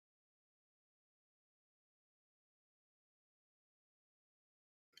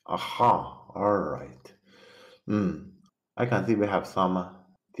Aha, all right. I can see we have some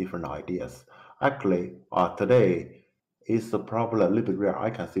different ideas. Actually, today is probably a little bit rare. I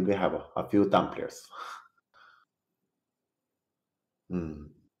can see we have a few dumb players.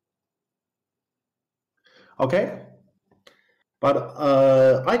 Okay, but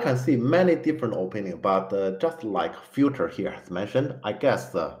I can see many different opinions. But just like Future here has mentioned, I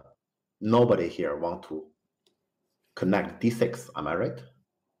guess nobody here want to connect D6. Am I right?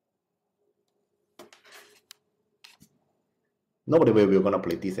 Nobody will gonna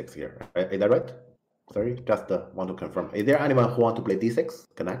play D6 here. Right? Is that right? Sorry, just want to confirm. Is there anyone who want to play D6?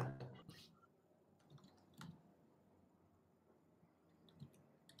 Connect.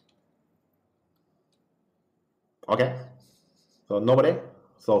 Okay. So nobody.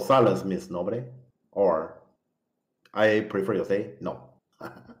 So silence means nobody, or I prefer you say no.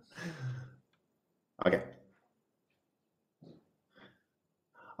 Okay.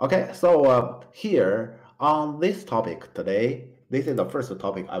 Okay. So here on this topic today, this is the first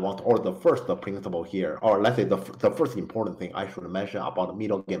topic I want, or the first principle here, or let's say the first important thing I should mention about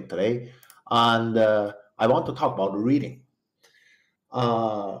middle game today, and I want to talk about reading.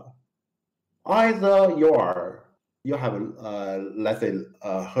 Either you have let's say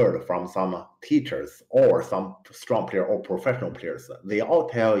heard from some teachers or some strong player or professional players, they all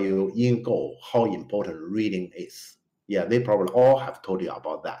tell you in Go how important reading is. Yeah, they probably all have told you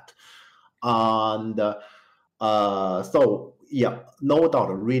about that. And so yeah, no doubt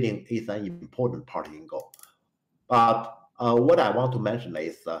reading is an important part in Go. But what I want to mention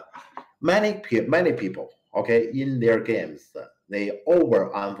is many people, okay, in their games, they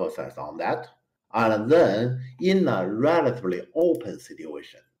overemphasize on that, and then in a relatively open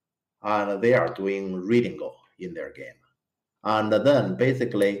situation, and they are doing reading Go in their game, and then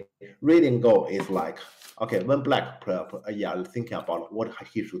basically reading Go is like, okay, when black player, thinking about what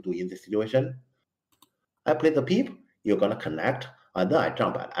he should do in this situation, I play the peep, you're gonna connect, and then I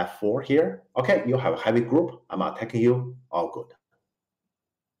jump at f4 here. Okay, you have a heavy group, I'm attacking you, all good.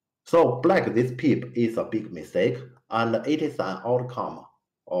 So black, this peep is a big mistake, and it is an outcome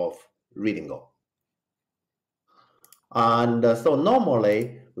of reading Go. And so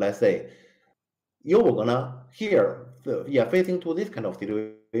normally, let's say, you're gonna here, facing to this kind of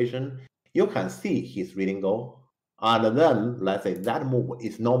situation, you can see he's reading Go, and then let's say that move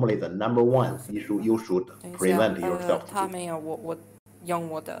is normally the number one issue you should prevent yourself to 他没有我用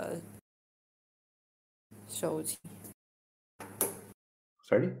我的手机。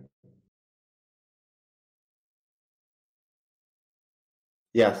Sorry?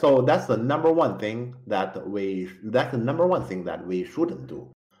 Yeah, so that's the number one thing that we shouldn't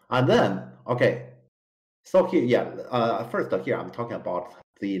do. And then, okay, so here, first here I'm talking about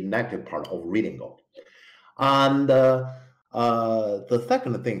the negative part of reading Go. And the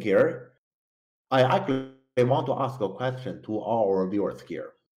second thing here, I actually want to ask a question to our viewers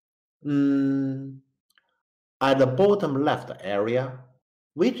here. At the bottom left area,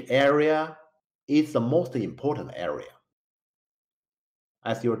 which area is the most important area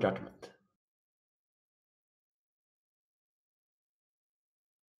as your judgment?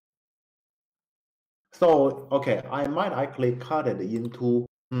 So, okay, I might actually cut it into,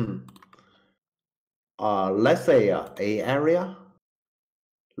 let's say A area,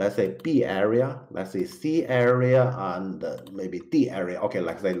 let's say B area, let's say C area, and maybe D area. Okay,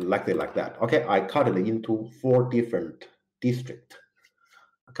 like that. Okay, I cut it into 4 different districts.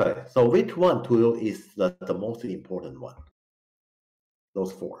 Okay, so which one to you is the most important one?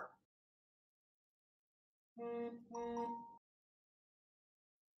 Those 4.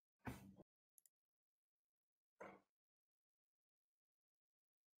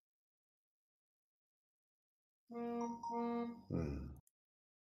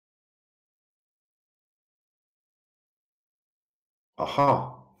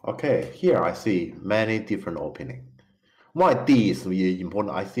 Aha. Okay, here I see many different opinions. Why D is really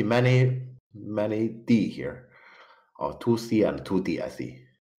important? I see many D here. 2C and 2D, I see.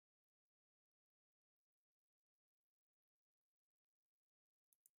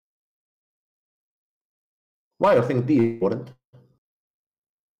 Why do you think D is important?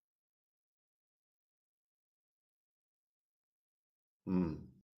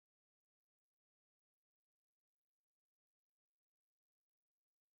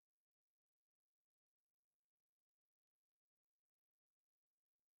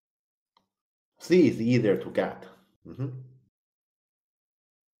 C is easier to get.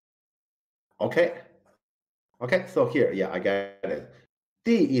 Okay. Okay, so here, yeah, I get it.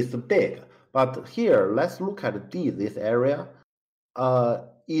 D is big, but here, let's look at D, this area.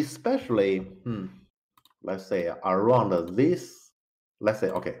 Especially, let's say around this let's say,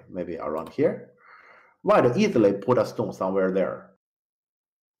 okay, maybe around here. White easily put a stone somewhere there.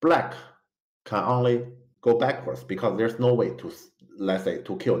 Black can only go backwards because there's no way to, let's say,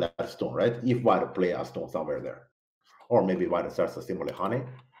 to kill that stone, right? If white play a stone somewhere there. Or maybe white starts simply honey.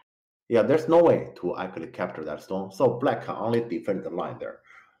 Yeah, there's no way to actually capture that stone. So black can only defend the line there.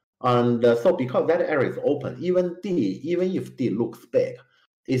 And so because that area is open, even if D looks big,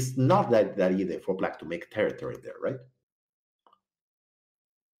 it's not that easy for black to make territory there, right?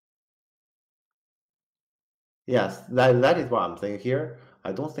 Yes, that is what I'm saying here.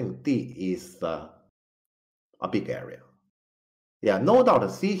 I don't think D is a big area. Yeah, no doubt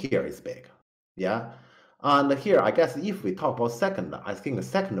C here is big. Yeah, and here, I guess if we talk about second, I think the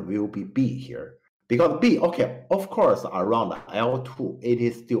second will be B here. Because B, okay, of course, around L2, it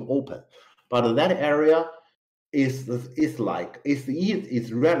is still open. But that area is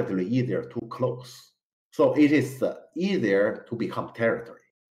relatively easier to close. So it is easier to become territory.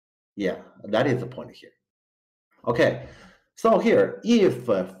 Yeah, that is the point here. Okay, so here, if,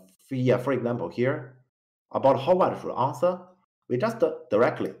 for example, here, about how white should answer, we just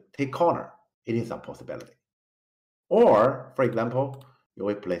directly take corner. It is a possibility. Or, for example, you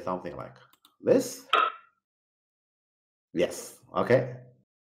will play something like this. Yes, okay.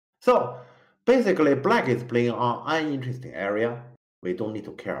 So basically, black is playing on an interesting area. We don't need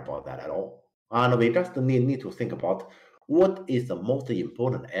to care about that at all. And we just need to think about what is the most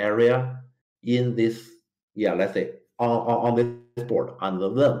important area in this, yeah, let's say on this board. And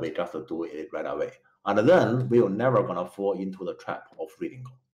then we just do it right away. And then we are never gonna fall into the trap of reading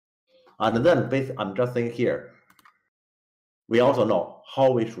goal. And then I'm just saying here, we also know how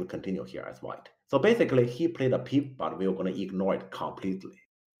we should continue here as white. So basically, he played a peep, but we're gonna ignore it completely.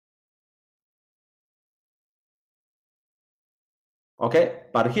 Okay,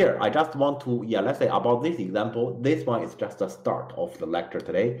 but here I just want to, let's say about this example, this one is just the start of the lecture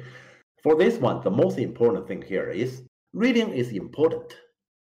today. For this one, the most important thing here is reading is important.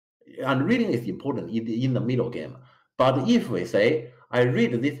 And reading is important in the middle game. But if we say, I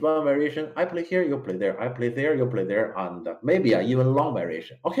read this one variation, I play here, you play there, I play there, you play there, and maybe an even long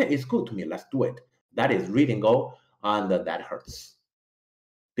variation. Okay, it's good to me, let's do it. That is reading goal, and that hurts.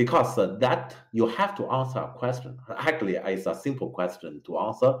 Because that you have to answer a question. Actually, it's a simple question to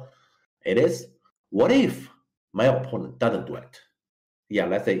answer. It is, what if my opponent doesn't do it? Yeah,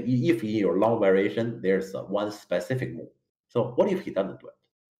 let's say if in your long variation, there's one specific move. So what if he doesn't do it?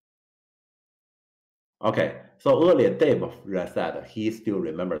 Okay, so earlier Dave said he still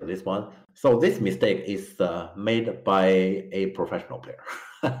remembers this one. So this mistake is made by a professional player.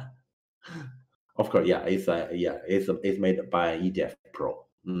 Of course, yeah, it's made by EGF Pro.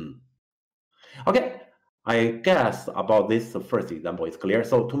 Okay, I guess about this first example is clear.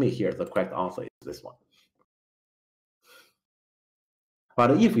 So to me here, the correct answer is this one.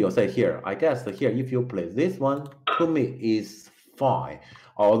 But if you say here, I guess here, if you play this one, to me is fine.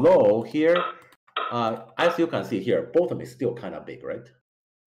 Although here, as you can see here, bottom is still kind of big, right?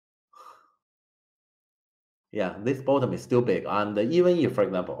 Yeah, this bottom is still big. And even if, for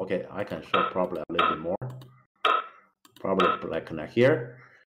example, okay, I can show probably a little bit more. Probably like connect here.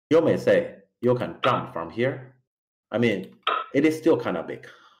 You may say you can jump from here. I mean, it is still kind of big.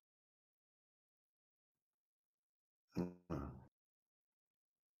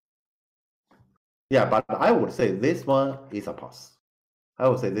 Yeah, but I would say this one is a pass. I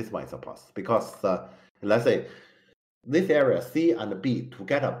would say this one is a pass because let's say this area C and B to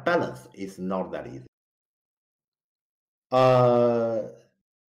get a balance is not that easy.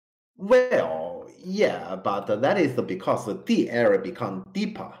 Well, yeah, but that is because the D area become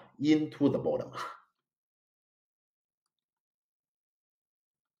deeper into the bottom.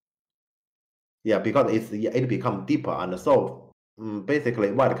 Yeah, because it become deeper, and so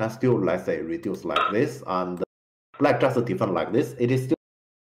basically white can still, let's say, reduce like this, and black just defend like this. It is still.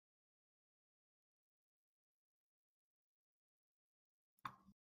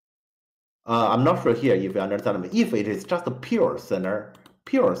 I'm not sure here if you understand me. If it is just a pure center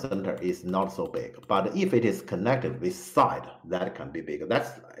is not so big. But if it is connected with side, that can be big.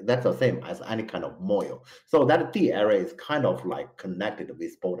 That's the same as any kind of moil. So that D area is kind of like connected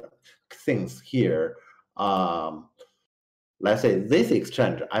with bottom. Things here, let's say this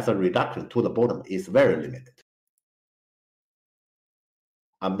exchange as a reduction to the bottom is very limited.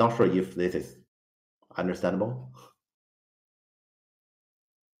 I'm not sure if this is understandable.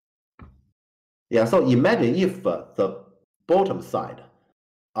 Yeah, so imagine if the bottom side,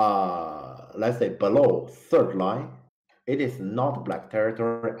 let's say below third line, it is not black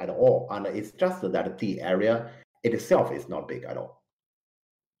territory at all, and it's just that D area itself is not big at all.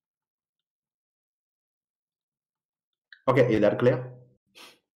 Okay, is that clear?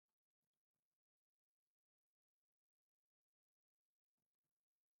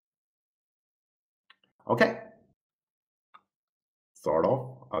 Okay, sort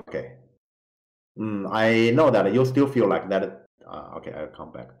of. Okay. I know that you still feel like that. Okay, I'll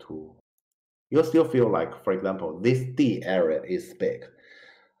come back to. You still feel like, for example, this D area is big.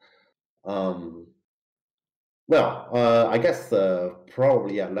 Well, I guess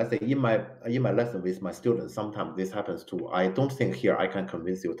probably, yeah. Let's say in my lesson with my students, sometimes this happens too. I don't think here I can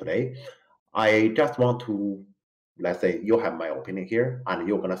convince you today. I just want to, let's say, you have my opinion here, and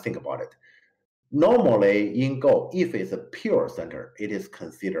you're gonna think about it. Normally in Go, if it's a pure center, it is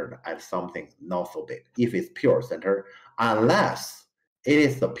considered as something not so big. If it's pure center, unless it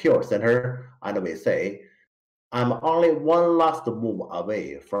is a pure center, and we say I'm only one last move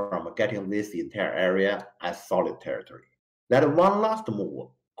away from getting this entire area as solid territory. That one last move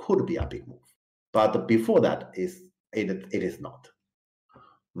could be a big move, but before that it is not.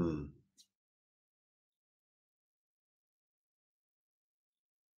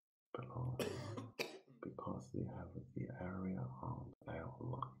 Because they have the area on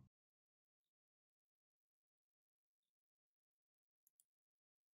L1.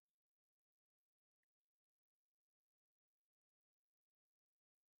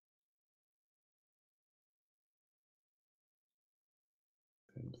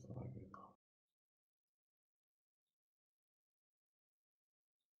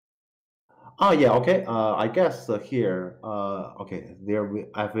 Oh yeah, okay. I guess here, okay, there we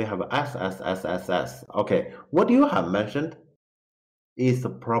have SSSSS. Okay, what you have mentioned is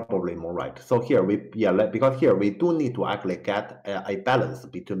probably more right. So here because here we do need to actually get a balance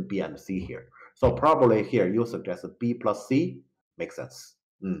between B and C here. So probably here you suggest B plus C makes sense.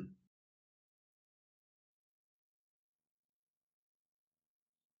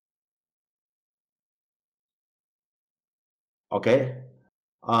 Okay.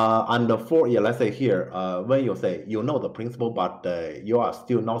 And for let's say here, when you say you know the principle, but you are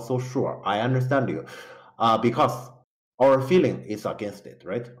still not so sure. I understand you, because our feeling is against it,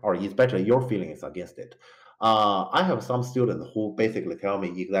 right? Or especially your feeling is against it. I have some students who basically tell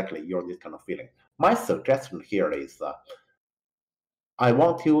me exactly you're this kind of feeling. My suggestion here is, I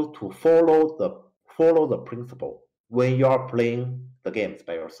want you to follow the principle when you are playing the games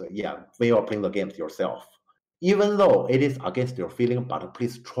by yourself. Yeah, when you are playing the games yourself, even though it is against your feeling, but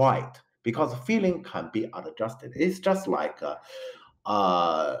please try it because feeling can be adjusted. It's just like,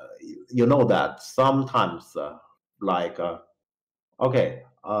 you know that sometimes, like, okay,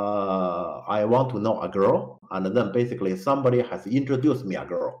 I want to know a girl, and then basically somebody has introduced me a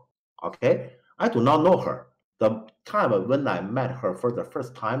girl. Okay, I do not know her. The time when I met her for the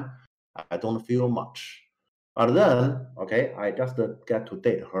first time, I don't feel much. But then, okay, I just get to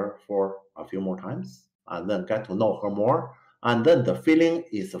date her for a few more times, and then get to know her more, and then the feeling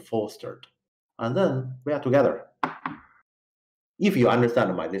is fostered, and then we are together. If you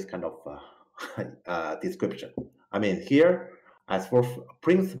understand my this kind of description, I mean here, as for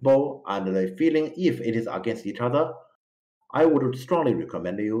principle and the feeling, if it is against each other, I would strongly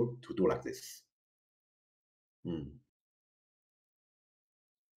recommend you to do like this.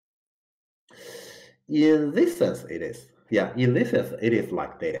 In this sense, it is. Yeah, in this sense, it is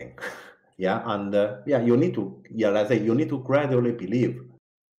like dating. Yeah, and yeah, you need to, yeah, let's say you need to gradually believe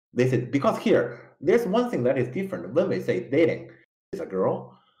this is because here, there's one thing that is different. When we say dating is a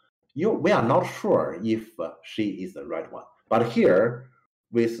girl, we are not sure if she is the right one. But here,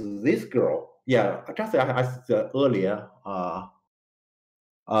 with this girl, yeah, just I said earlier, I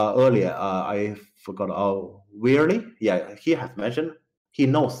forgot. Oh, weirdly, yeah, he has mentioned he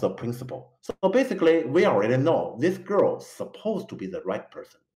knows the principle. So basically, we already know this girl is supposed to be the right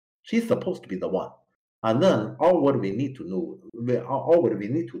person. She's supposed to be the one. And then all what we need to know, all what we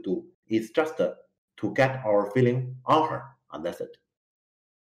need to do is just to get our feeling on her, and that's it.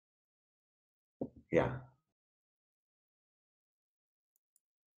 Yeah.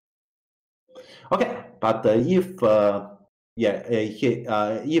 Okay, but if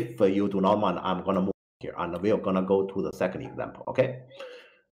if you do not mind, I'm gonna move here, and we are gonna go to the second example. Okay.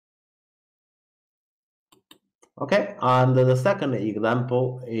 Okay, and the second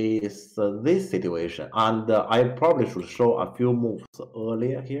example is this situation, and I probably should show a few moves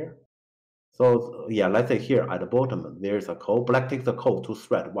earlier here. So yeah, let's say here at the bottom there is a code. Black takes the code to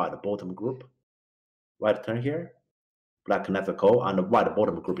thread white bottom group. White turn here. Black connects the code, and white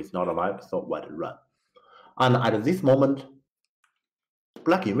bottom group is not alive, so white run. And at this moment,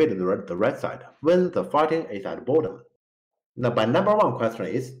 Black invaded the right side when the fighting is at the bottom. Now, my number one question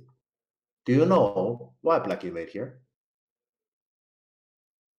is, do you know why Black invade here?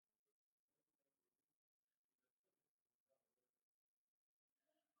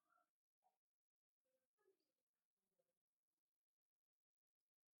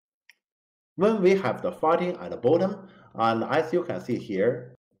 when we have the fighting at the bottom, and as you can see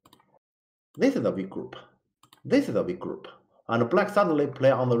here, this is a weak group. This is a weak group. And black suddenly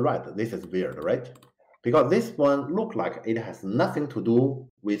play on the right. This is weird, right? Because this one look like it has nothing to do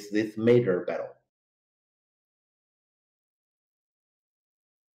with this major battle.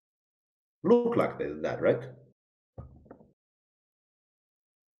 Look like that, right?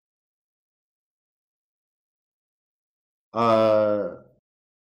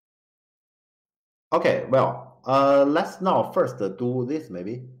 Okay, well, let's now first do this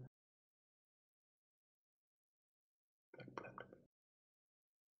maybe.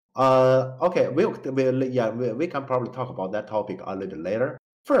 Okay, we can probably talk about that topic a little later.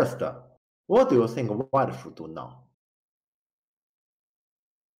 First, what do you think white should do now?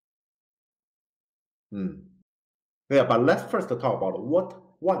 Yeah, but let's first talk about what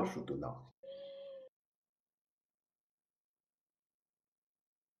white should do now.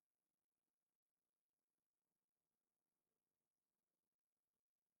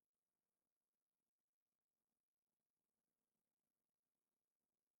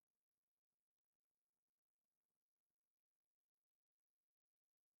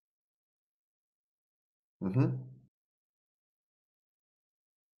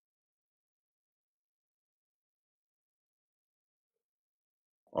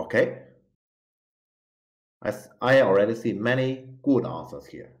 Okay. As I already see many good answers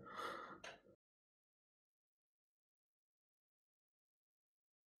here.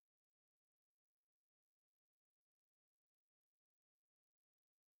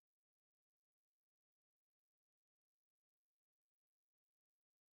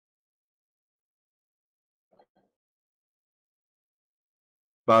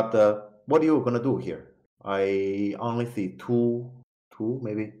 But what are you gonna do here? I only see two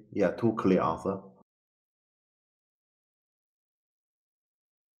maybe. Yeah, two clear answer.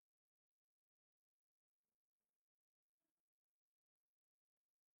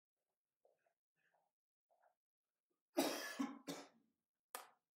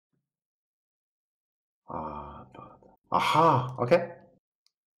 Aha, okay.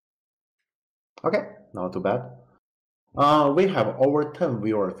 Okay, not too bad. We have over 10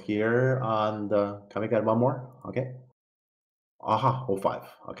 viewers here, and can we get one more? Okay. Aha, 05,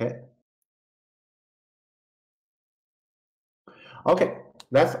 okay. Okay,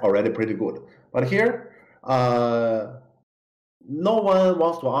 that's already pretty good. But here, no one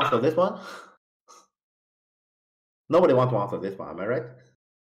wants to answer this one. Nobody wants to answer this one, am I right?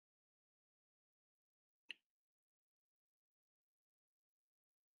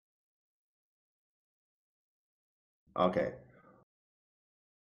 Okay.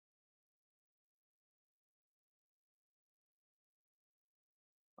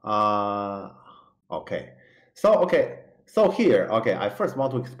 Okay. So here, okay, I first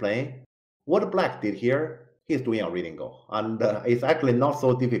want to explain what black did here. He's doing a reading goal, and it's actually not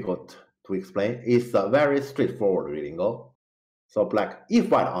so difficult to explain. It's a very straightforward reading goal. So black, if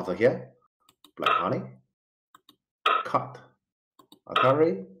white answer here, black honey, cut,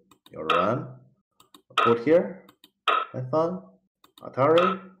 Atari, you run, put here, Python,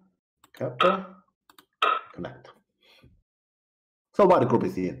 Atari, capture, connect. So what group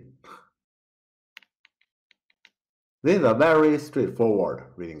is in? This is a very straightforward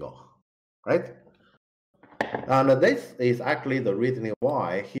reading goal, right? And this is actually the reason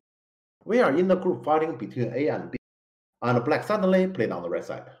why we are in the group fighting between A and B, and black suddenly played on the right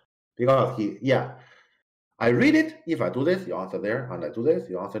side because I read it. If I do this, you answer there, and I do this,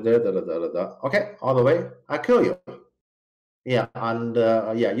 you answer there. Okay, all the way, I kill you. Yeah, and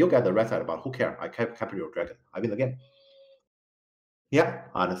you get the right side, but who cares? I capture your dragon. I win the game. Yeah,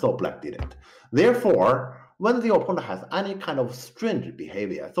 and so black did it. Therefore, when the opponent has any kind of strange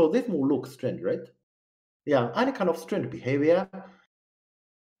behavior, so this move looks strange, right? Yeah, any kind of strange behavior.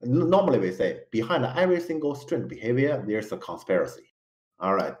 Normally we say behind every single strange behavior, there's a conspiracy.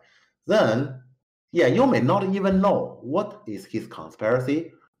 All right. Then, you may not even know what is his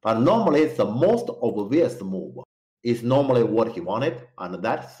conspiracy, but normally the most obvious move is normally what he wanted, and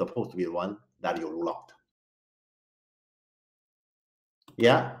that's supposed to be the one that you rule out.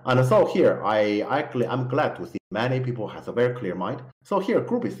 Yeah, and so here I'm glad to see many people has a very clear mind. So here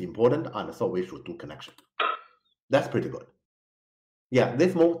group is important, and so we should do connection. That's pretty good. Yeah,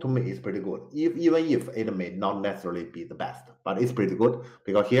 this move to me is pretty good. Even if it may not necessarily be the best, but it's pretty good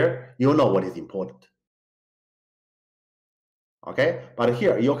because here you know what is important. Okay, but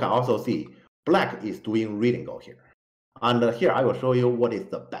here you can also see black is doing reading goal here. And here I will show you what is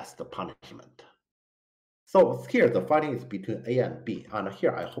the best punishment. So here the fighting is between A and B, and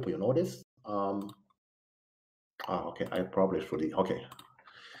here I hope you notice. Okay, I probably should. Okay,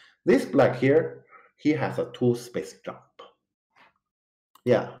 This black here, he has a 2-space jump.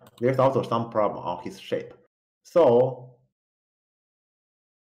 Yeah, there's also some problem on his shape. So,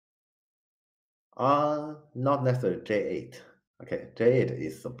 not necessarily J8. Okay, J8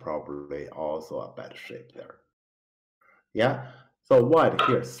 is probably also a bad shape there. Yeah, so white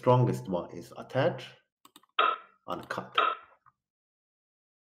here, strongest one is attach and cut.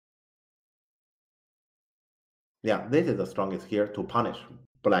 Yeah, this is the strongest here to punish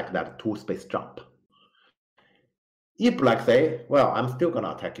black that 2-space jump. If black say, well, I'm still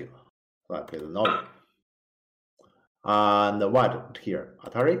gonna attack you, so I play the novel. And white here,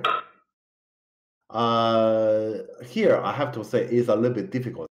 Atari. Here I have to say it's a little bit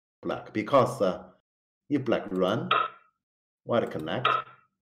difficult black because if black run, white connect,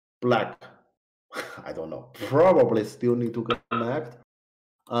 black, I don't know, probably still need to connect.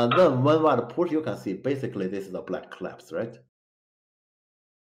 And then when white push, you can see basically this is a black collapse, right?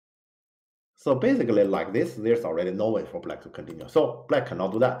 So basically like this, there's already no way for black to continue. So black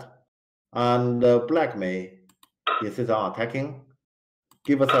cannot do that. And black may insist on attacking,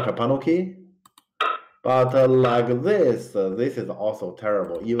 give us such a penalty. But like this is also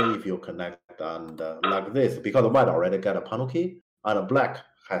terrible, even if you connect and like this, because white already got a penalty, and black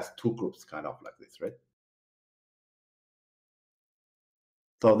has 2 groups kind of like this, right?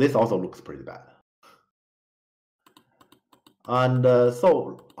 So this also looks pretty bad. And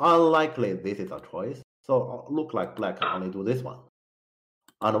so unlikely this is a choice. So look like black can only do this one.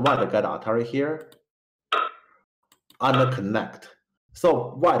 And white got Atari here, and connect.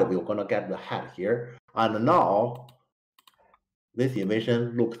 So white we're gonna get the head here, and now this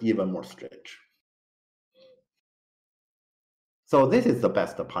invasion looks even more strange. So this is the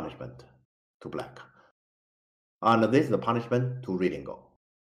best punishment to black. And this is the punishment to reading go.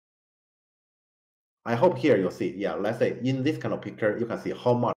 I hope here you'll see, yeah, let's say in this kind of picture, you can see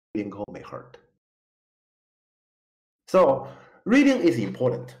how much reading go may hurt. So reading is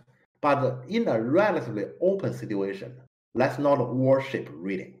important, but in a relatively open situation, let's not worship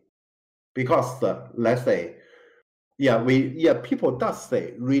reading. Because let's say, people does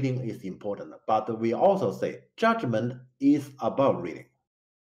say reading is important, but we also say judgment is above reading.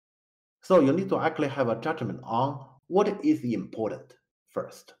 So you need to actually have a judgment on what is important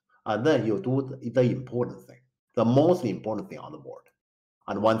first, and then you do the important thing, the most important thing on the board,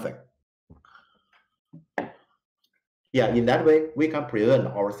 and one thing. Yeah, in that way, we can prevent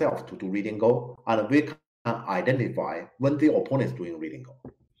ourselves to do reading go, and we can identify when the opponent is doing reading go.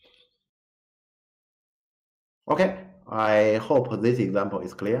 Okay, I hope this example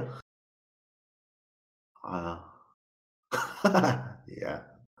is clear. Yeah.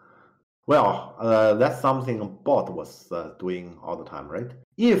 Well, that's something bot was doing all the time, right?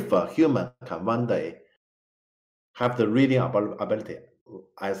 If a human can one day have the reading ability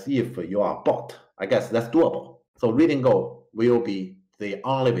as if you are a bot, I guess that's doable. So reading Go will be the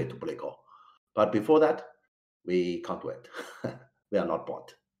only way to play Go. But before that, we can't do it. We are not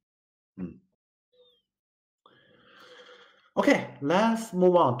bot. Okay, let's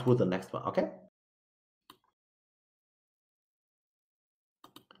move on to the next one, okay?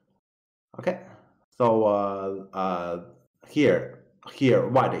 Okay, so here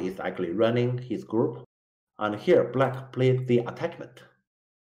white is actually running his group, and here black plays the attachment.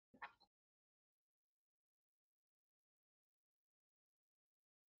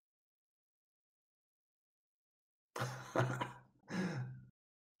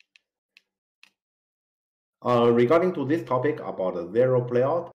 Regarding to this topic about the zero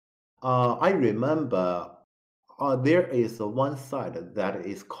playout, I remember there is one side that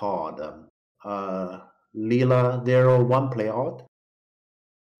is called Lila 01 playout.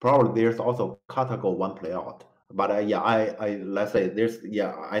 Probably there's also Katago 1 playout. But yeah, I let's say there's,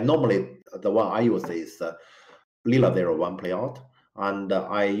 yeah, I normally, the one I use is Lila 01 playout, and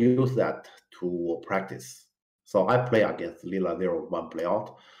I use that to practice. So I play against Lila 01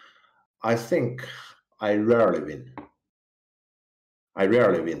 playout. I think I rarely win.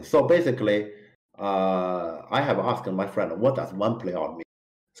 So basically, I have asked my friend, what does 1 playout mean?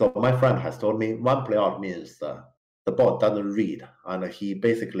 So my friend has told me 1 playout means the bot doesn't read, and he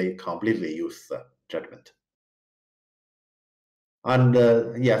basically completely uses judgment. And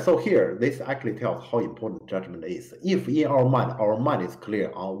yeah, so here, this actually tells how important judgment is. If in our mind is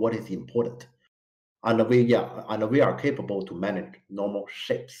clear on what is important, and we are capable to manage normal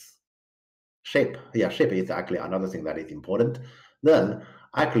shapes. Shape is actually another thing that is important. Then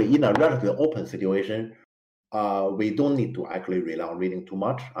actually in a relatively open situation, we don't need to actually rely on reading too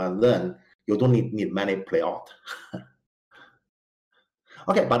much, and then you don't need many play out.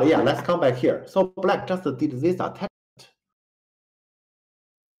 Okay, but yeah, let's come back here. So black just did this attachment.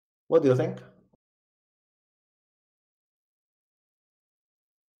 What do you think?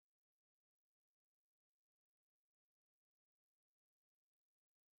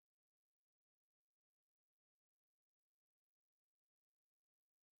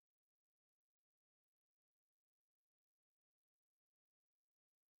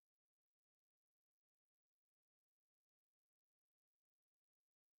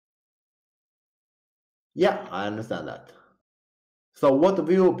 Yeah, I understand that. So what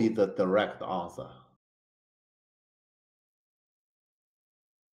will be the direct answer?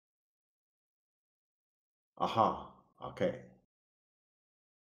 Aha, okay.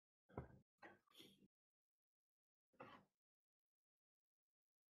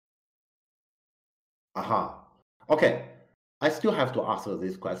 Aha, okay. I still have to ask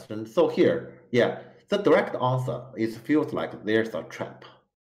this question. So here, yeah, the direct answer is feels like there's a trap.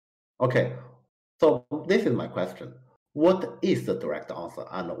 Okay, so this is my question. What is the direct answer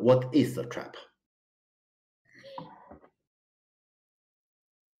and what is the trap?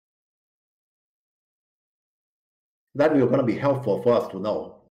 That will gonna be helpful for us to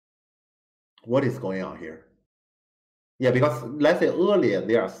know what is going on here. Yeah, because let's say earlier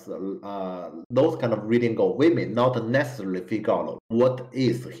there's those kind of reading goal, we may not necessarily figure out what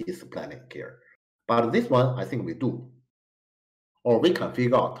is his planning here. But this one, I think we do. Or we can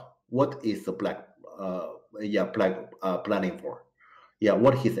figure out what is the black planning for. Yeah,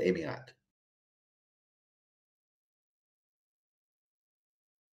 what he's aiming at.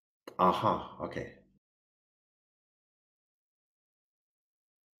 Aha, okay.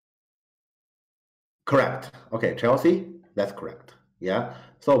 Correct. Okay, Chelsea, that's correct. Yeah.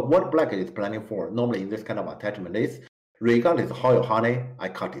 So what black is planning for normally in this kind of attachment is, regardless how you honey, I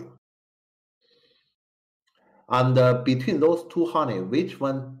cut you. And between those two honey, which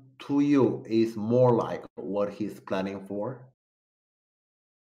one to you is more like what he's planning for?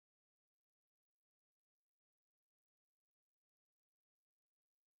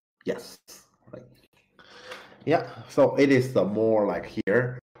 Yes. Right. Yeah. So it is the more like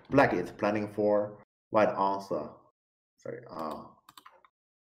here. Black is planning for white answer. Sorry.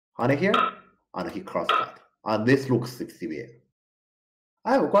 Honey here, and he crosscut. And this looks 60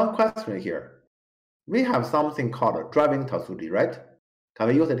 I have one question here. We have something called driving Tasudi, right? Can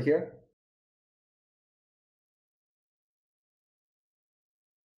we use it here?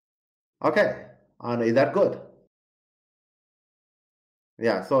 Okay, and is that good?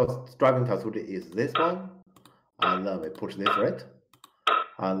 Yeah, so driving Tasudi is this one, and then we push this, right?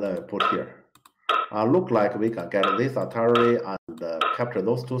 And then we put here. Look like we can get this Atari and capture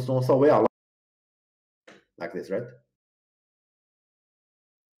those two stones. So we are like this, right?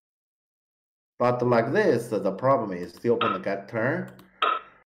 But like this, the problem is still going to get turn.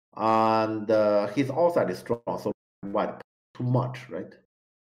 And his outside is strong, so white too much, right?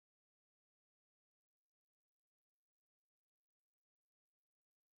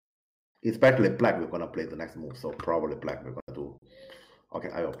 Especially black, we're gonna play the next move, so probably black we're gonna do. Okay,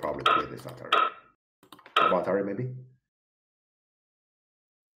 I will probably play this Atari. Atari maybe.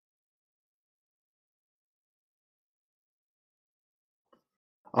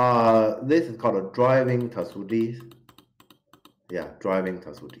 This is called a driving Tasudi. Yeah, driving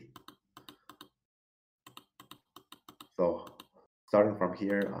Tasudi. So starting from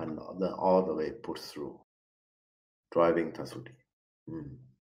here and then all the way put through. Driving Tasudi.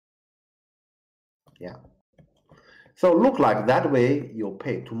 Yeah. So look like that way you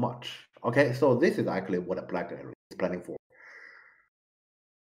pay too much. Okay, so this is actually what a black is planning for.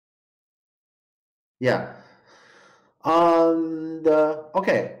 Yeah. And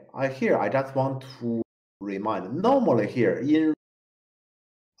okay, here I just want to remind. Normally here in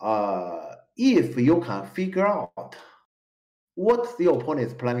if you can figure out what the opponent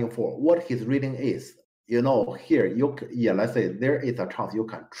is planning for, what his reading is, you know, here let's say there is a chance you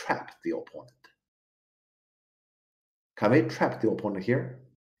can trap the opponent. Can we trap the opponent here?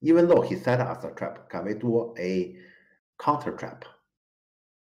 Even though he set us a trap, can we do a counter trap?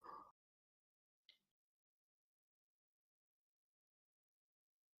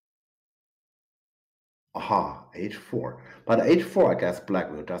 Aha, h4. But h4, I guess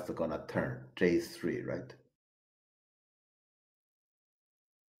black will just gonna turn j3, right?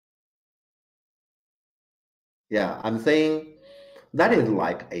 Yeah, I'm saying that is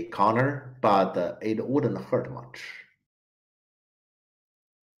like a counter, but it wouldn't hurt much.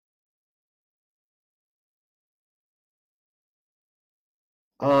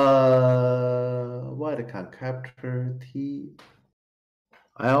 White can capture T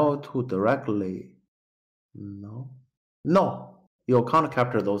L2 directly. No. No, you can't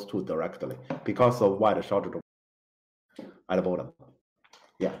capture those two directly because of white shorted at the bottom.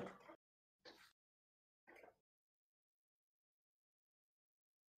 Yeah.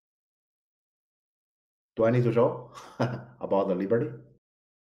 Do I need to show about the liberty?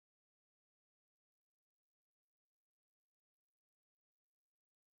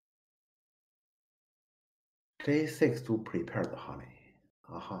 J6 to prepare the honey.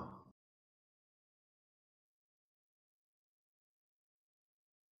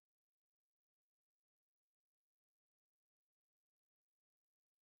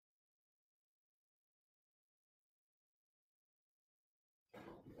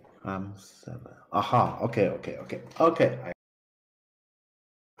 M7. Okay.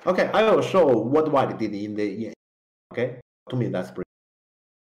 I will show what white did in the okay. To me, that's pretty.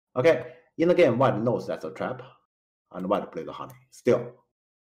 Okay, in the game, white knows that's a trap, and white play the honey still,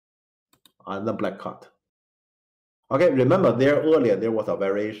 and then black cut. Okay, remember there earlier there was a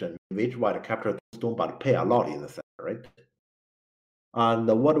variation in which white captured two stone but pay a lot in the center, right? And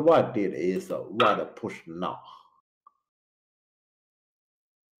what white did is white pushed now.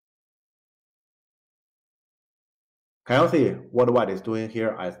 Can you see what white is doing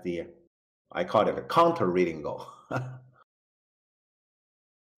here as the, I call it a counter reading goal.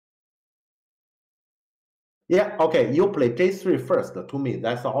 Yeah, okay, you play J3 first. To me,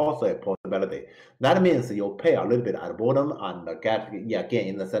 that's also a possibility. That means you pay a little bit at the bottom and get gain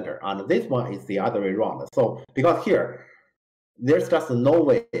in the center. And this one is the other way around. So because here, there's just no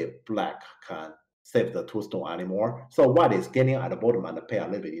way black can save the two stone anymore. So white is gaining at the bottom and pay a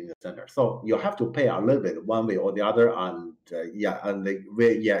little bit in the center. So you have to pay a little bit one way or the other, and you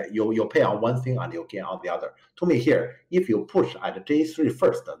pay on one thing and you gain on the other. To me here, if you push at J3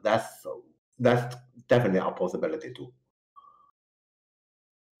 first, that's definitely a possibility too.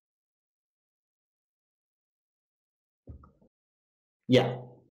 Yeah.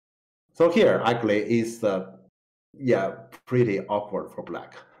 So here actually is pretty awkward for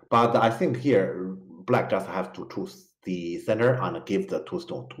black. But I think here black just has to choose the center and give the two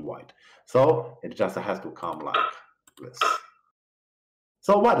stone to white. So it just has to come like this.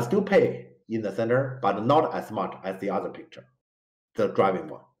 So white still pay in the center, but not as much as the other picture, the driving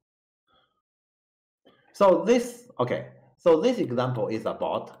one. So this example is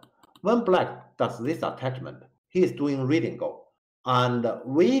about when black does this attachment, he is doing reading goal. And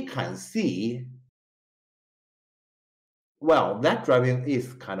we can see, well, that driving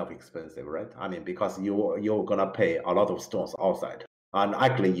is kind of expensive, right? I mean, because you're gonna pay a lot of stones outside, and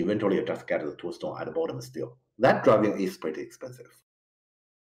actually eventually you just get the two stone at the bottom still. That driving is pretty expensive.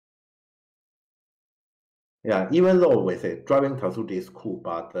 Yeah, even though we say driving Tatsuji is cool,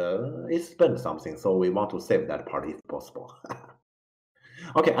 but it spends something, so we want to save that part if possible.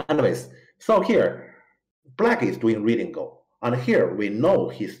 Okay, anyways, so here, black is doing reading goal. And here we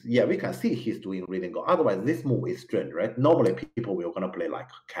know we can see he's doing reading goal. Otherwise, this move is strange, right? Normally people will gonna play like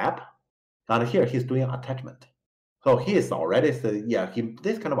cap. And here he's doing attachment. So he is already,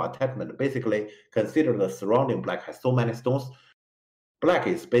 this kind of attachment basically consider the surrounding black has so many stones. Black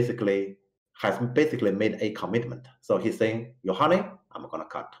has basically made a commitment. So he's saying, your honey, I'm gonna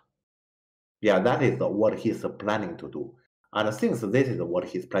cut. Yeah, that is what he's planning to do. And since this is what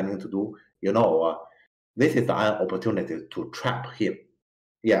he's planning to do, this is an opportunity to trap him.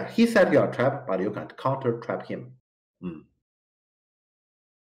 Yeah, he set your trap, but you can counter trap him.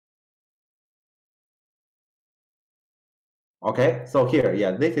 Okay, so here,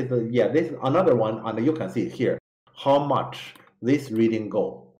 this is another one, and you can see here how much this reading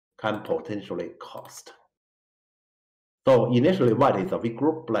goal can potentially cost. So initially, white is a weak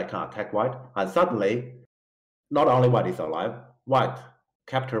group, black can attack white, and suddenly, not only white is alive, white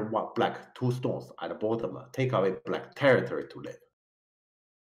capture black two stones at the bottom, take away black territory to live.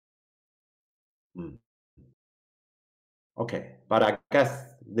 Okay, but I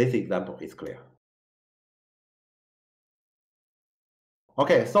guess this example is clear.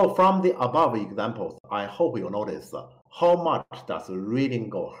 Okay, so from the above examples, I hope you notice how much does reading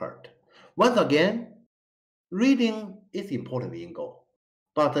goal hurt. Once again, reading is important in Go,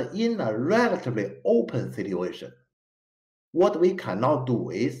 but in a relatively open situation, what we cannot do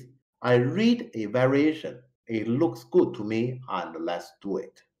is, I read a variation, it looks good to me, and let's do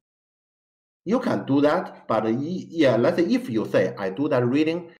it. You can do that, but let's say if you say, I do that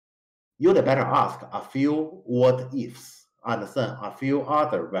reading, you'd better ask a few what ifs and then a few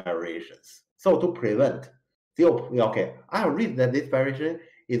other variations. So to prevent I read that this variation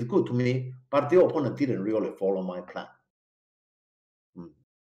is good to me, but the opponent didn't really follow my plan.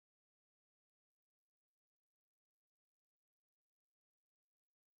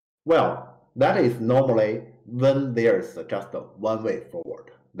 Well, that is normally when there's just one way forward.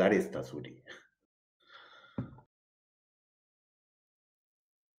 That is Tatsuji.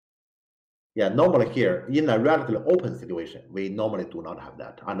 Yeah, normally here, in a relatively open situation, we normally do not have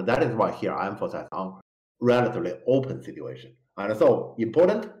that. And that is why here I emphasize on relatively open situation. And so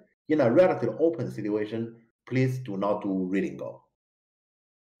important, in a relatively open situation, please do not do reading go.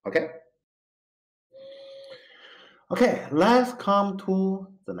 Okay? Okay, let's come to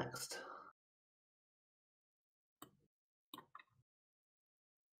the next.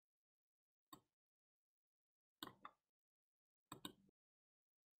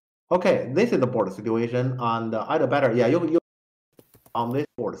 Okay, this is the board situation, and either better, yeah, you on this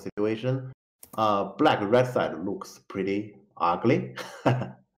board situation, black red side looks pretty ugly,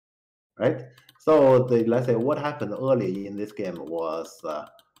 right? So let's say what happened early in this game was,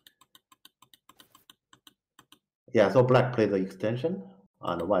 yeah, so black played the extension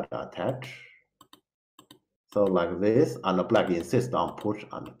and white attach. So like this, and black insists on push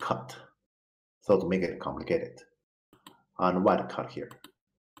and cut. So to make it complicated, and white cut here.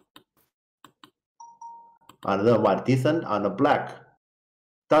 And then white descent, and black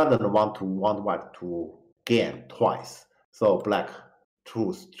doesn't want white to gain twice. So black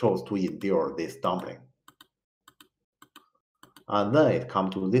chose to endure this dumpling. And then it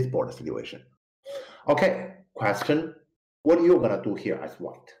comes to this board situation. Okay, question. What are you gonna do here as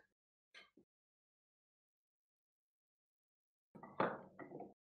white?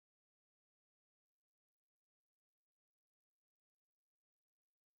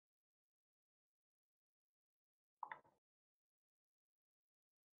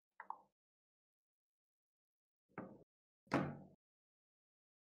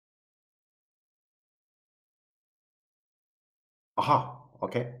 Aha,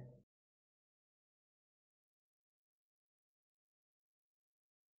 okay.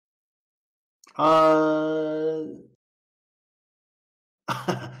 I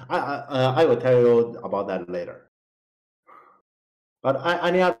will tell you about that later. But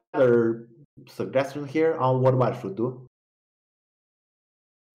any other suggestion here on what white should do?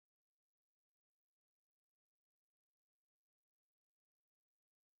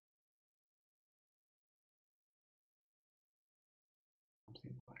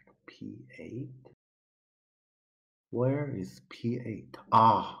 Something like P8. Where is P8?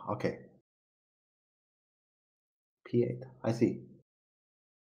 Ah, okay. P8, I see.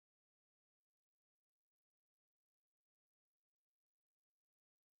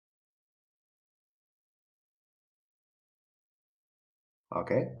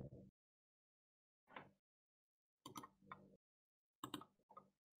 Okay.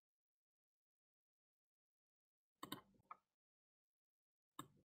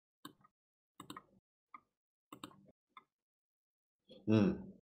 Mm.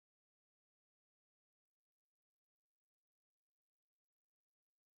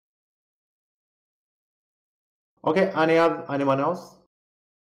 Okay, anyone else?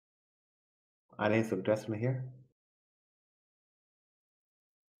 Any suggestion here?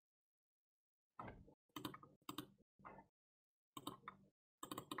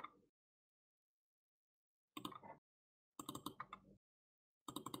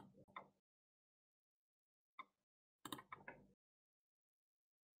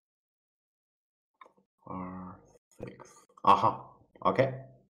 R6. Aha. Okay.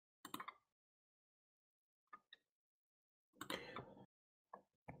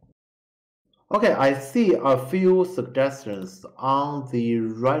 Okay, I see a few suggestions on the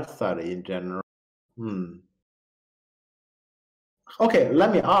right side in general. Okay,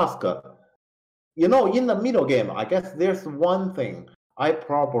 let me ask. In the middle game, I guess there's one thing I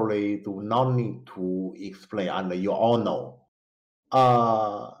probably do not need to explain, and you all know.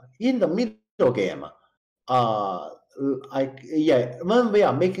 In the middle game, when we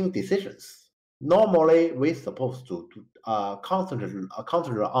are making decisions, normally we're supposed to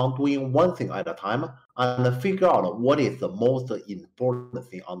concentrate on doing one thing at a time and figure out what is the most important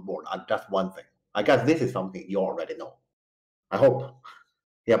thing on board, and just one thing. I guess this is something you already know. I hope.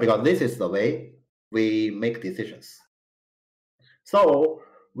 Yeah, because this is the way we make decisions. So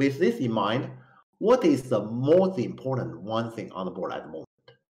with this in mind, what is the most important one thing on the board at the moment?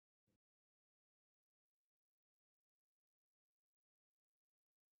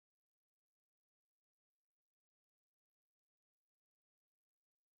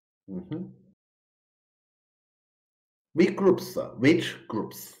 Which groups? Which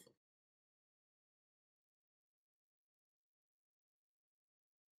groups?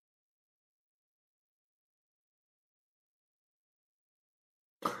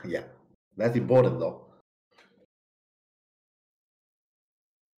 Yeah, that's important though.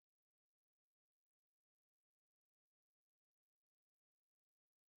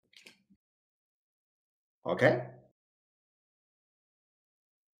 Okay.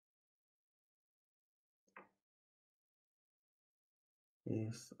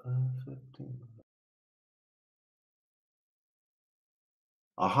 Is 15.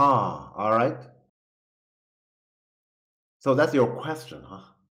 Aha, all right. So that's your question, huh?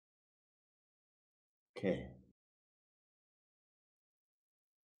 Okay.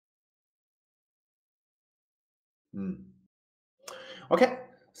 Okay,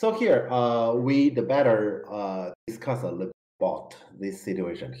 so here we better discuss a little about this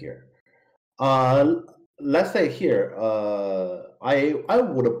situation here. Let's say here, I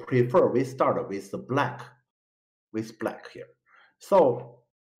would prefer we start with the black, here. So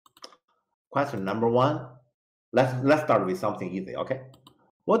question number one, let's start with something easy. Okay,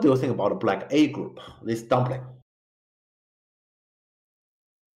 what do you think about the black A group? This dumpling.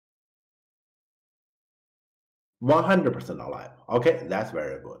 100% alive. Okay, that's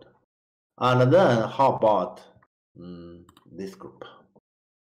very good. And then how about this group?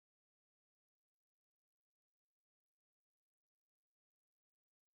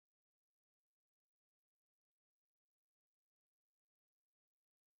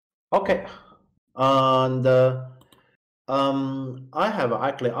 Okay, and I have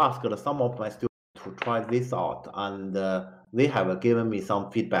actually asked some of my students to try this out, and they have given me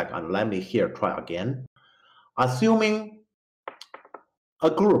some feedback, and let me here try again. Assuming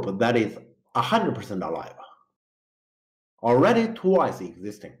a group that is 100% alive, already twice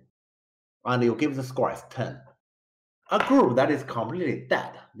existing, and you give the score as 10. A group that is completely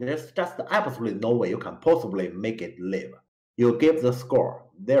dead, there's just absolutely no way you can possibly make it live. You give the score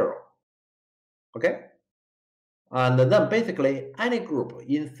 0. Okay? And then basically any group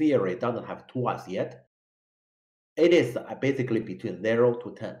in theory doesn't have twice yet. It is basically between 0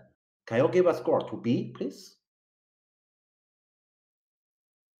 to 10. Can you give a score to B, please?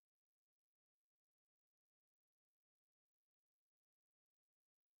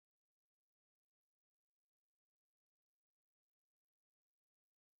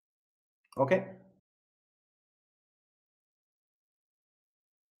 Okay.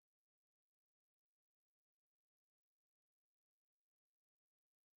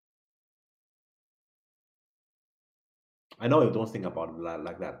 I know you don't think about it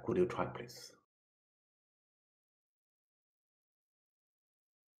like that. Could you try, please?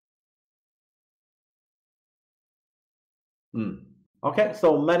 Okay,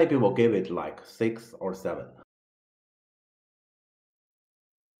 so many people give it like 6 or 7.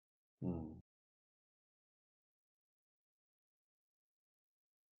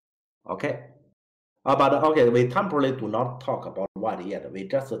 Okay. But okay, we temporarily do not talk about white yet. We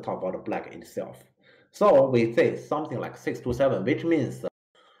just talk about black itself. So we say something like 6 to 7, which means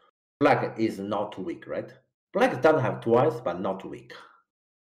black is not too weak, right? Black doesn't have twice, but not too weak.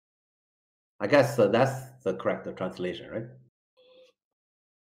 I guess that's the correct translation, right?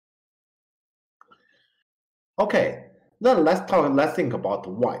 Okay, then let's think about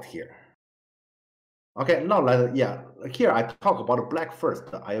white here. Okay, now here I talk about black first.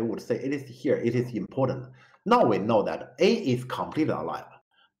 I would say it is important. Now we know that A is completely alive.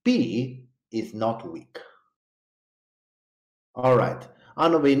 B is not weak. All right,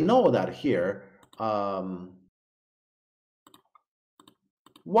 and we know that here,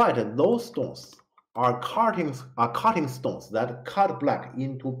 white, those stones are cutting stones that cut black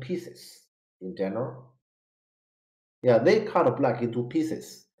into pieces in general. Yeah, they cut black into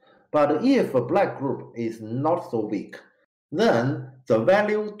pieces. But if a black group is not so weak, then the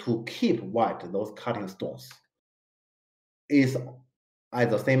value to keep white those cutting stones is at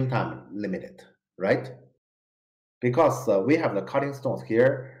the same time limited, right? Because we have the cutting stones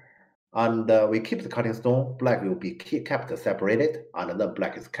here, and we keep the cutting stone, black will be kept separated, and then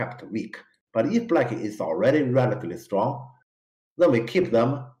black is kept weak. But if black is already relatively strong, then we keep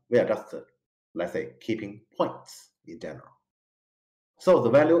them, we are just, let's say, keeping points in general. So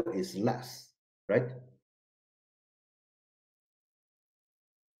the value is less, right?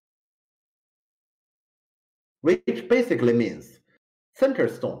 Which basically means center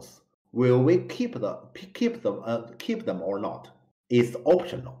stones, will we keep them or not, is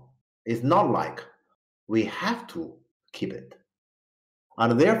optional. It's not like we have to keep it.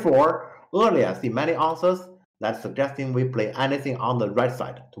 And therefore, earlier I see many answers that suggesting we play anything on the right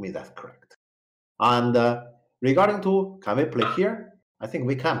side. To me, that's correct. And regarding to can we play here? I think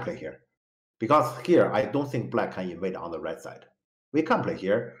we can play here. Because here, I don't think black can invade on the right side. We can play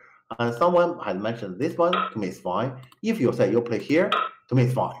here. And someone has mentioned this one, to me it's fine. If you say you play here, to me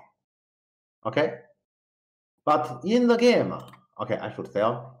it's fine. Okay? But in the game, okay, I should say,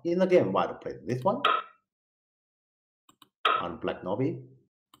 in the game, white plays this one. And black Nobi.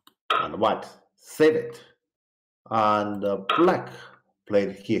 And white save it. And black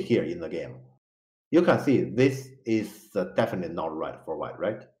played here in the game. You can see this is definitely not right for white,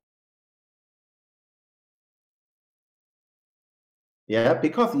 right? Yeah,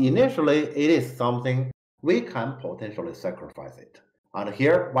 because initially it is something we can potentially sacrifice it. And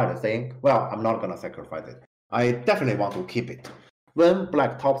here, white is saying, well, I'm not going to sacrifice it. I definitely want to keep it. When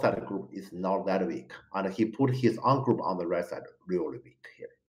black topside group is not that weak, and he put his own group on the right side really weak here.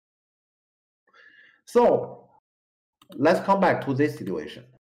 So let's come back to this situation.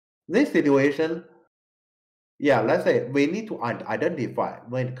 This situation, yeah, let's say we need to identify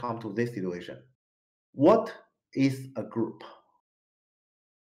when it comes to this situation. What is a group?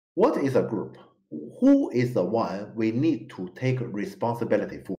 What is a group? Who is the one we need to take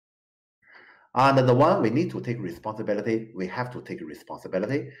responsibility for? And the one we need to take responsibility, we have to take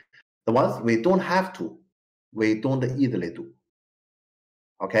responsibility. The ones we don't have to, we don't easily do.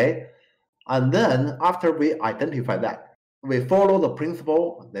 Okay? And then after we identify that, we follow the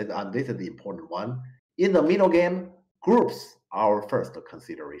principle, and this is the important one. In the middle game, groups are our first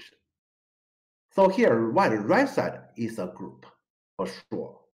consideration. So here, right side is a group, for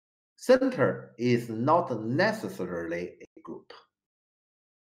sure. Center is not necessarily a group.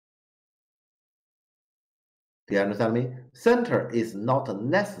 Do you understand me? Center is not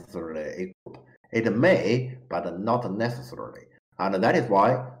necessarily a group. It may, but not necessarily. And that is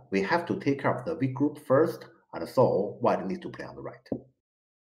why we have to take care of the weak group first, and so white needs to play on the right.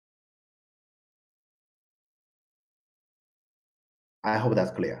 I hope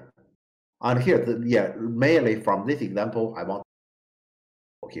that's clear. And here, mainly from this example, I want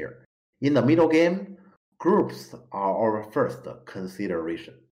to here. In the middle game, groups are our first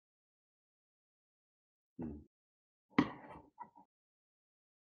consideration.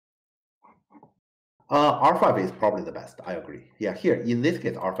 R5 is probably the best. I agree. Yeah, here in this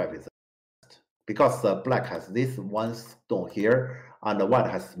case, R5 is the best because black has this one stone here, and white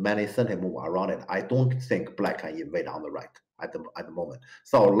has many center move around it. I don't think black can invade on the right at the moment.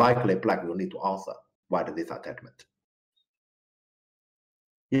 So likely black will need to answer white this attachment.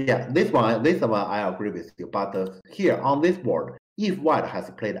 Yeah, this one I agree with you. But here on this board, if white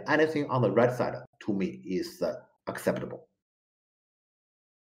has played anything on the right side, to me is acceptable.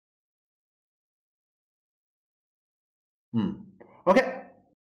 Okay.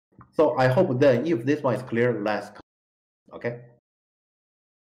 So I hope then if this one is clear, let's okay.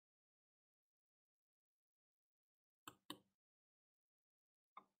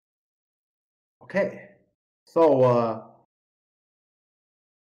 Okay. So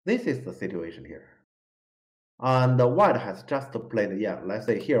this is the situation here. And white has just played, yeah, let's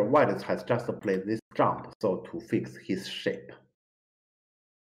say here, white has just played this jump, so to fix his shape.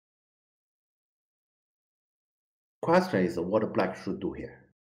 Question is what black should do here.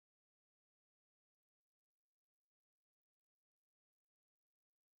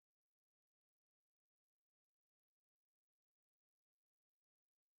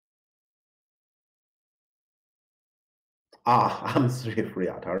 I'm 3-free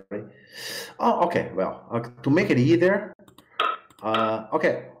Atari. Oh, okay, well, to make it easier,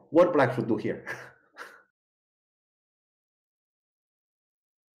 okay, what black should do here?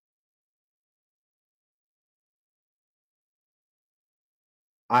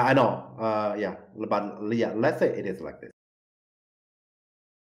 I know, yeah, but yeah, let's say it is like this.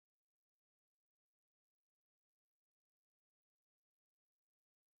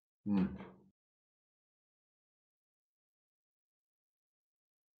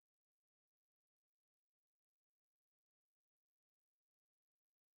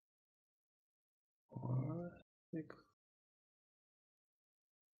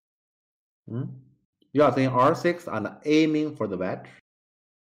 You are saying R6 and aiming for the wedge.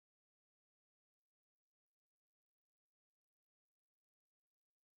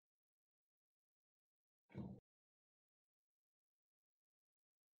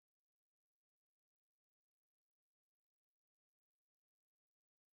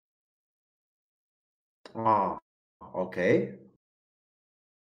 Okay.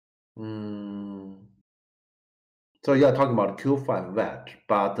 So you are talking about Q5 wedge,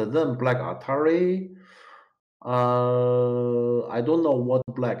 but then black Atari, I don't know what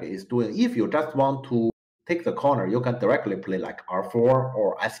black is doing. If you just want to take the corner, you can directly play like R4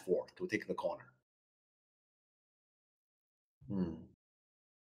 or S4 to take the corner.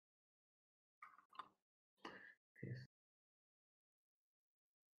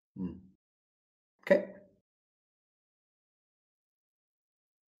 Okay.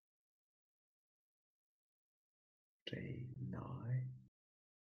 J9.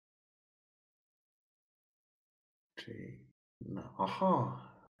 J9. Aha.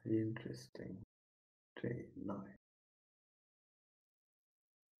 Interesting. J9.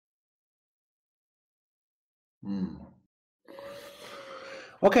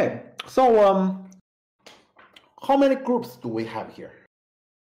 Okay. So how many groups do we have here?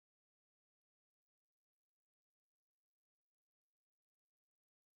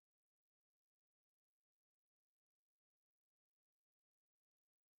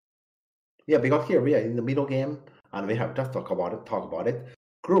 Yeah, because here we are in the middle game, and we have just talk about it.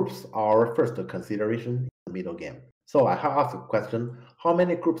 Groups are our first consideration in the middle game. So I have asked a question: how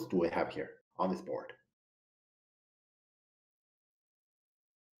many groups do we have here on this board?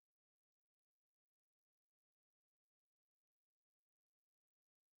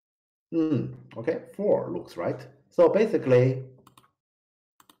 Okay, 4 looks right. So basically,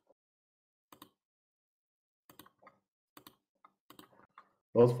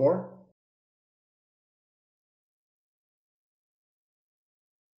 those 4.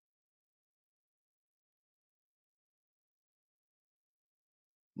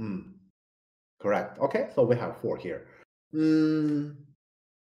 Correct. Okay, so we have 4 here. None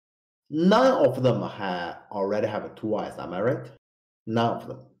of them already have 2 eyes. Am I right? None of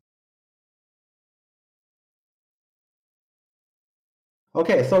them.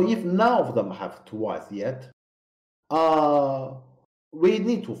 Okay, so if none of them have 2 eyes yet, we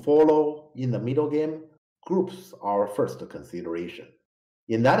need to follow in the middle game. Groups are our first consideration.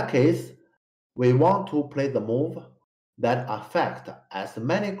 In that case, we want to play the move that affect as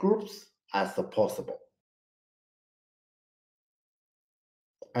many groups as possible.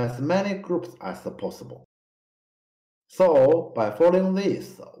 As many groups as possible. So by following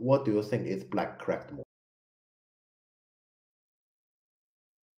this, what do you think is black correct move?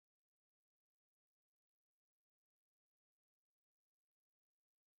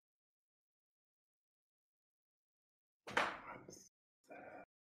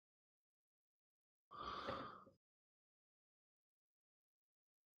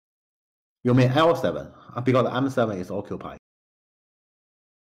 You mean L7, because M7 is occupied.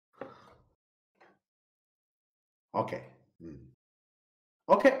 Okay.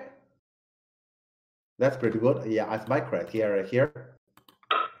 Okay. That's pretty good. Yeah, as my criteria here,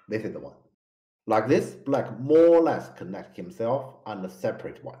 this is the one. Like this, black more or less connect himself and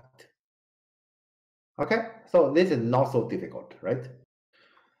separate white. Okay, so this is not so difficult, right?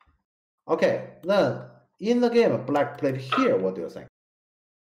 Okay, then in the game, black played here. What do you think?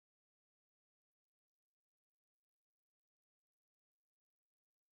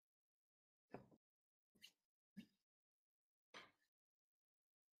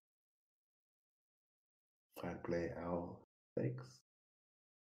 I play L6.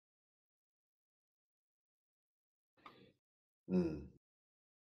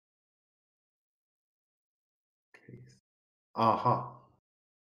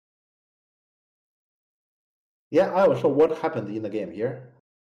 Yeah, I will show what happened in the game here.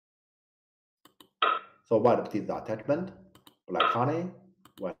 So white did the attachment, black honey,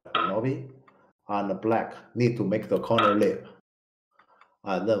 white novi, and black need to make the corner live.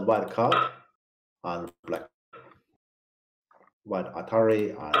 And then white cut, and black white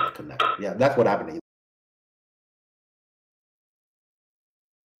Atari and connect. Yeah, that's what happened.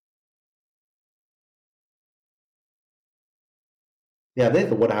 Yeah, this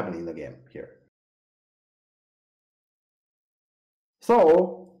is what happened in the game here.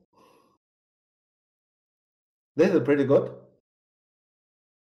 So this is pretty good.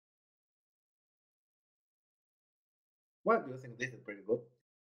 Why do you think this is pretty good?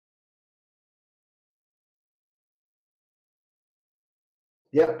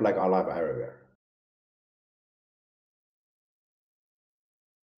 Yeah, black alive everywhere.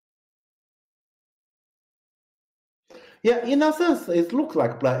 Yeah, in a sense, it looks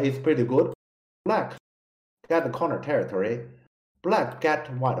like black is pretty good. Black get the corner territory. Black get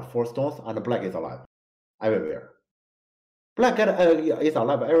white 4 stones, and black is alive everywhere. Black get is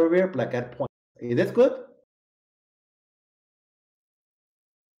alive everywhere. Black get point. Is this good?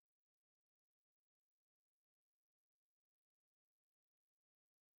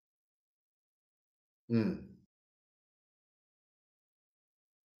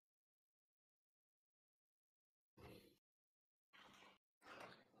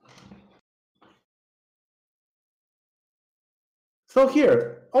 So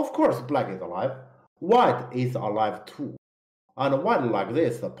here, of course, black is alive. White is alive too. And white like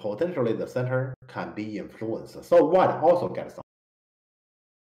this, potentially the center can be influenced. So white also gets some.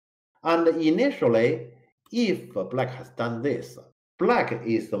 And initially, if black has done this, black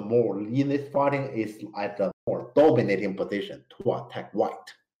is more in this fighting is at the more dominating position to attack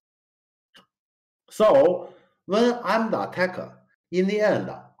white. So when I'm the attacker, in the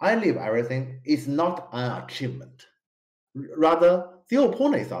end, I leave everything. It's not an achievement. Rather, the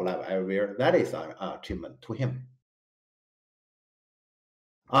opponent is alive everywhere. That is an achievement to him.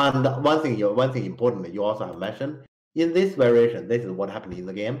 And one thing important you also have mentioned, in this variation, this is what happened in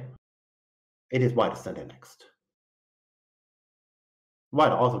the game. It is white center next.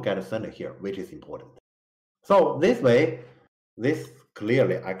 White also get a center here, which is important. So this way, this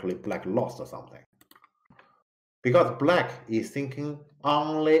clearly actually black lost or something. Because black is thinking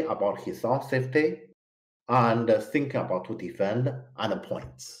only about his own safety and thinking about to defend and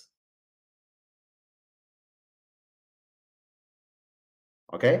points.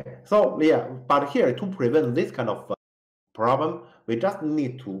 Okay, so yeah, but here to prevent this kind of problem, we just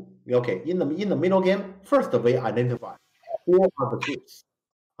need to, okay, in the middle game, first we identify who are the groups,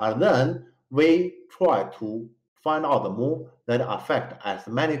 and then we try to find out the move that affect as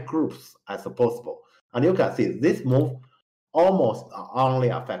many groups as possible. And you can see this move almost only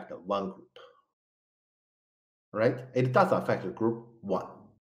affect one group, right? It does affect group 1.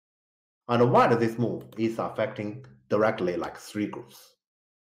 And why this move is affecting directly like 3 groups.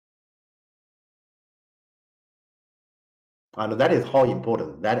 And that is how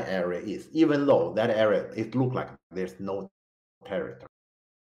important that area is, even though that area, it looks like there's no territory.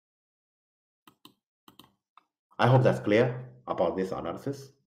 I hope that's clear about this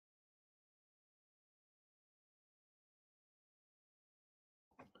analysis.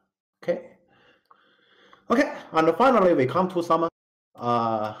 Okay. Okay, and finally we come to some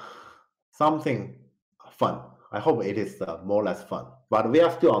something fun. I hope it is more or less fun, but we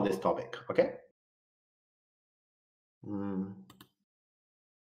are still on this topic. Okay.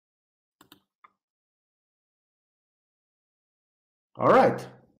 All right.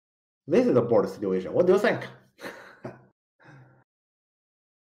 This is a board situation. What do you think?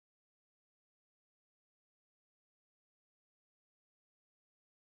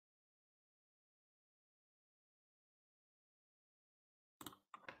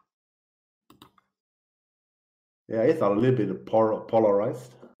 Yeah, it's a little bit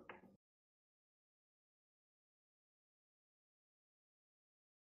polarized.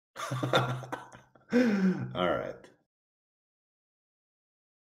 All right.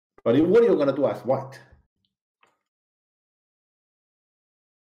 But what are you going to do as white?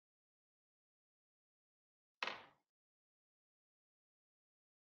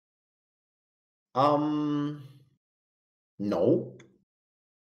 No.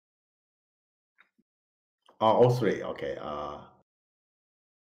 All 3. Okay.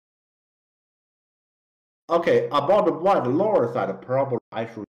 Okay, about the white lower side, probably I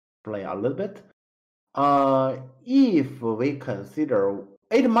should explain a little bit. If we consider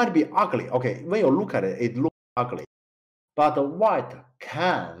it might be ugly. Okay, when you look at it, it looks ugly. But the white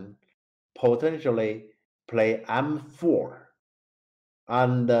can potentially play M4.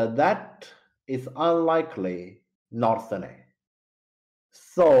 And that is unlikely not thinning.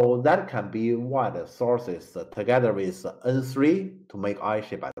 So that can be white sources together with N3 to make I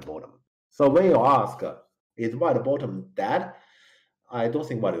shape at the bottom. So when you ask, is white bottom dead? I don't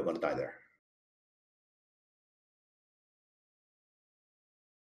think white is going to die there.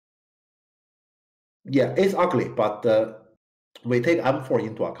 Yeah, it's ugly, but we take M4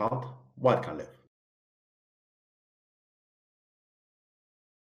 into account, white can live.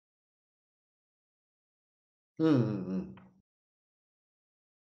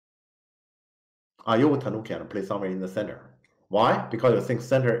 You would Tanuki and play somewhere in the center. Why? Because you think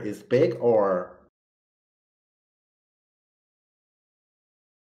center is big, or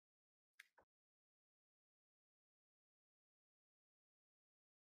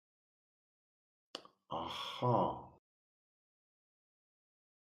aha.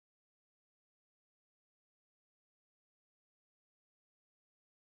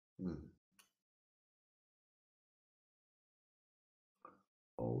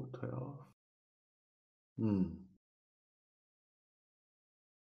 O12.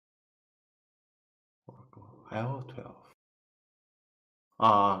 L12.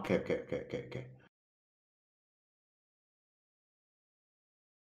 Okay.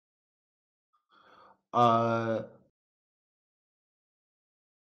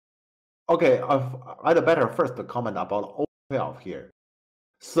 Okay, I'd better first comment about O12 here.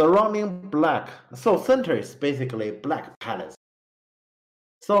 Surrounding black, so center is basically black palace.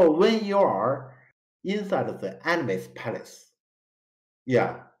 So when you are inside the enemy's palace,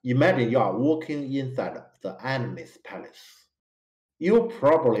 yeah, imagine you are walking inside the enemy's palace. You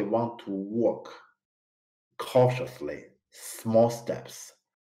probably want to walk cautiously, small steps,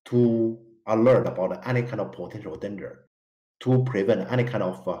 to alert about any kind of potential danger, to prevent any kind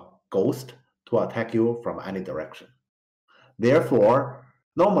of ghost to attack you from any direction. Therefore,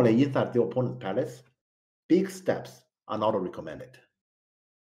 normally inside the opponent's palace, big steps are not recommended.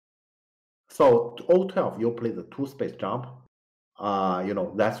 So O12, you play the 2-space jump,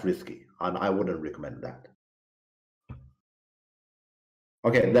 that's risky, and I wouldn't recommend that.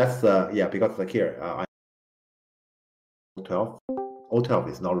 Okay, that's because here O12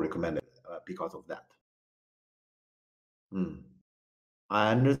 is not recommended because of that. I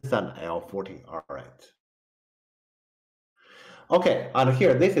understand L14. All right. Okay, and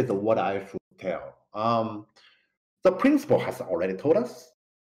here, this is what I should tell. The principal has already told us.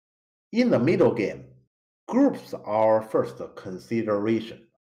 In the middle game, groups are first consideration.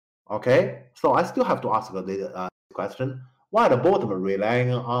 Okay, so I still have to ask the question: why the bottom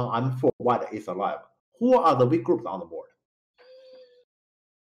relying on M4 white is alive? Who are the weak groups on the board?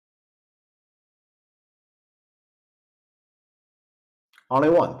 Only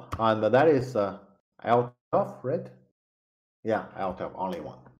one, and that is L12, right? Yeah, L12, only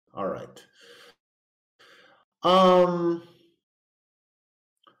one. All right.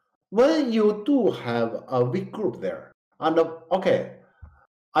 When you do have a weak group there, and okay,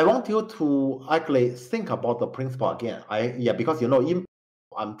 I want you to actually think about the principle again. Because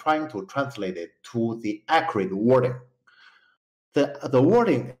I'm trying to translate it to the accurate wording. The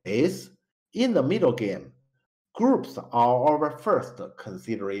wording is in the middle game, groups are our first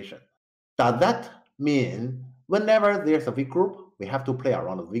consideration. Does that mean whenever there's a weak group, we have to play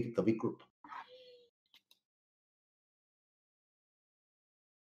around the weak group?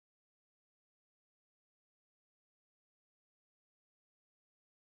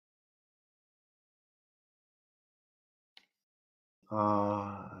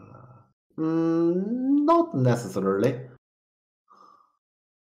 Not necessarily.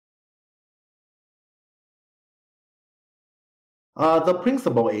 The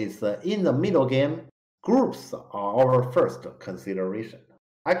principle is in the middle game, groups are our first consideration.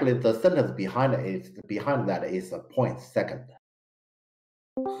 Actually, the sentence behind that is a point second.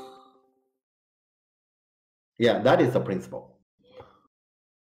 Yeah, that is the principle.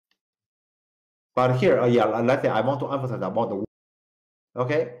 But here, let's say I want to emphasize about the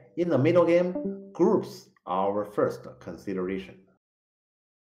okay. In the middle game, groups are our first consideration.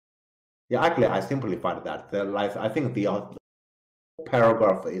 Yeah, actually, I simplified that. I think the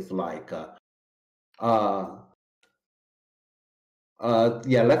paragraph is like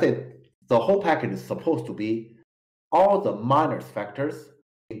let's say the whole package is supposed to be all the minus factors,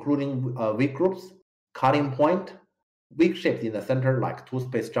 including weak groups, cutting point, weak shapes in the center like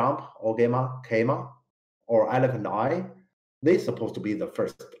two-space jump, or gamma, kema, or elephant eye. They're supposed to be the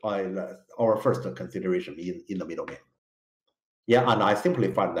first, our first consideration in the middle game. Yeah, and I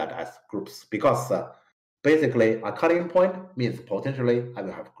simplified that as groups because basically a cutting point means potentially I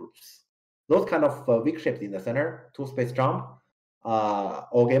will have groups. Those kind of weak shapes in the center, two-space jump,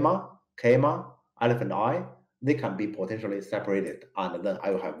 Ogema, Kema, elephant eye, they can be potentially separated, and then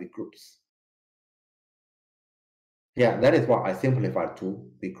I will have weak groups. Yeah, that is why I simplified to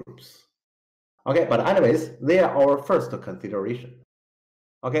weak groups. Okay, but anyways, they are our first consideration.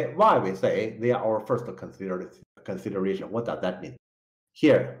 Okay, why we say they are our first consideration? What does that mean?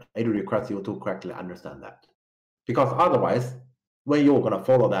 Here, it requires you to correctly understand that. Because otherwise, when you're going to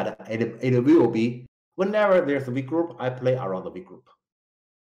follow that, it will be whenever there's a weak group, I play around the weak group.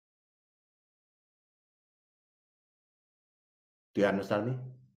 Do you understand me?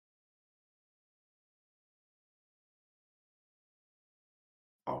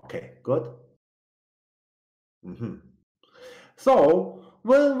 Okay, good. So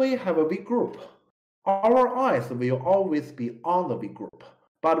when we have a weak group, our eyes will always be on the weak group,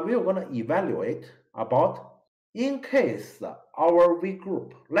 but we're going to evaluate about in case our weak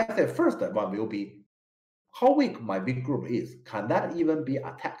group, let's say first one will be how weak my weak group is. Can that even be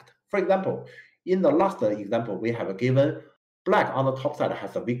attacked? For example, in the last example, we have given black on the top side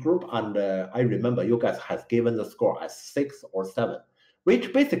has a weak group, and I remember you guys has given the score as 6 or 7,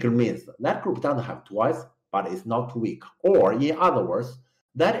 which basically means that group doesn't have two eyes, but it's not too weak. Or in other words,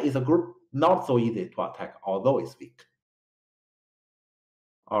 that is a group not so easy to attack, although it's weak.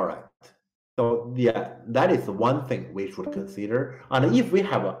 All right. So yeah, that is one thing we should consider. And if we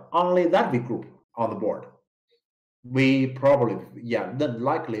have only that weak group on the board, we probably, then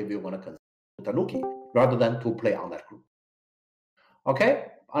likely we want to consider Tanuki rather than to play on that group. Okay,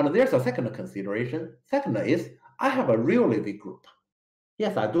 and there's a second consideration. Second is, I have a really weak group.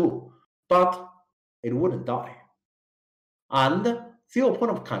 Yes, I do, but it wouldn't die. And the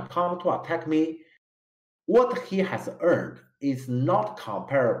opponent can come to attack me. What he has earned is not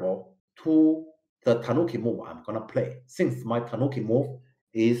comparable to the Tanuki move I'm going to play. Since my Tanuki move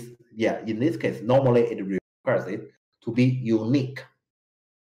is, in this case, normally it requires it to be unique.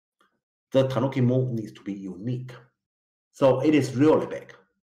 The Tanuki move needs to be unique. So it is really big.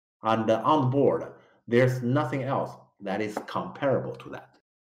 And on the board, there's nothing else that is comparable to that.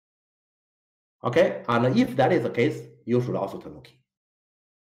 Okay, and if that is the case, you should also Tanuki.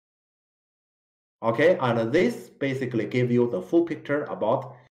 Okay, and this basically gives you the full picture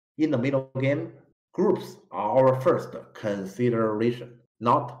about in the middle game, groups are our first consideration.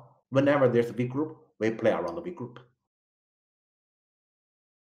 Not whenever there's a big group, we play around the big group.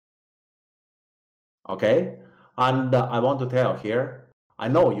 Okay, and I want to tell here, I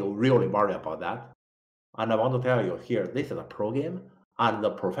know you really worry about that, and I want to tell you here, this is a pro game, and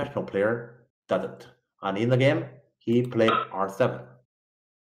the professional player doesn't. And in the game, he played R7.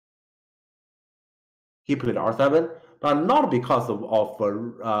 He played R7, but not because of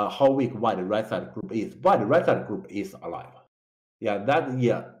how weak white right side group is. White right side group is alive.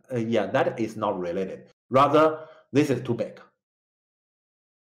 That is not related. Rather, this is too big.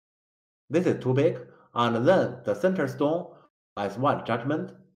 This is too big, and then the center stone as white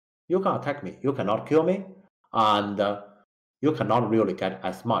judgment. You can attack me. You cannot kill me, and you cannot really get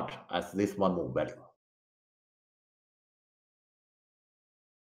as much as this one move value.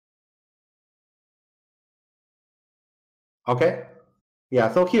 Okay,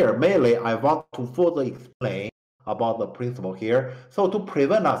 yeah. So here, mainly, I want to further explain about the principle here. So to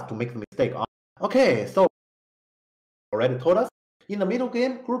prevent us to make the mistake. Okay, so already told us in the middle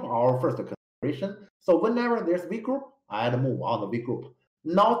game, group our first consideration. So whenever there's big group, I add a move on the big group.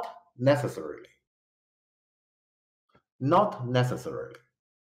 Not necessarily. Not necessarily.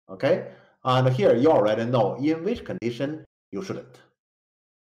 Okay, and here you already know in which condition you shouldn't,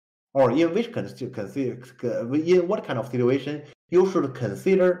 or in which in what kind of situation you should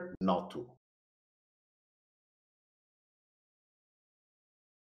consider not to.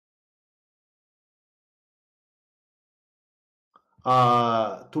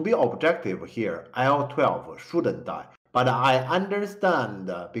 To be objective here, L12 shouldn't die, but I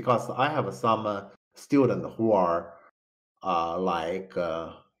understand because I have some students who are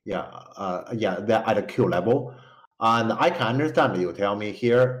they're at a Q level, and I can understand you tell me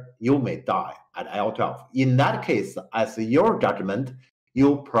here you may die at L12. In that case, as your judgment,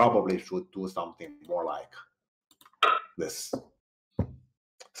 you probably should do something more like this.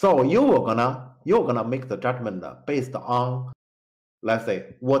 So you're gonna make the judgment based on, let's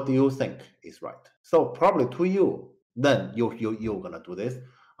say, what do you think is right. So probably to you, then you're gonna do this,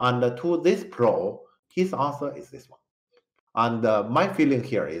 and to this pro, his answer is this one. And my feeling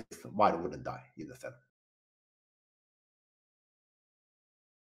here is white wouldn't die in the center.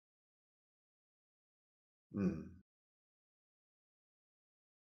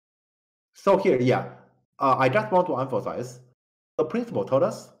 So here, I just want to emphasize the principle told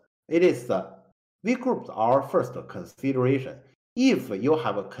us it is V groups are first consideration. If you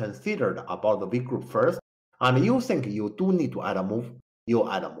have considered about the V group first, and you think you do need to add a move, you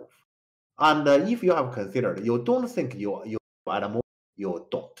add a move. And if you have considered you don't think you add a move, you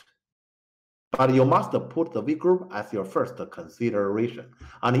don't. But you must put the V group as your first consideration.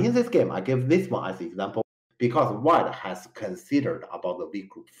 And in this game, I give this one as an example because white has considered about the V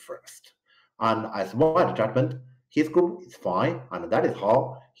group first. And as white judgment, his group is fine, and that is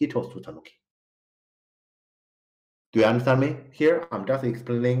how he chose to Tanuki. Do you understand me? Here, I'm just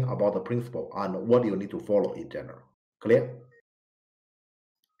explaining about the principle and what you need to follow in general. Clear?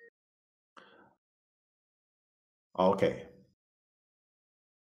 Okay.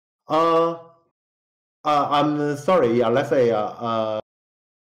 I'm sorry. Yeah, let's say about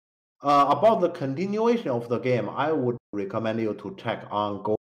the continuation of the game, I would recommend you to check on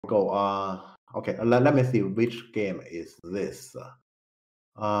Go. Okay, let me see which game is this.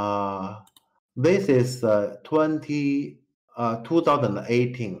 This is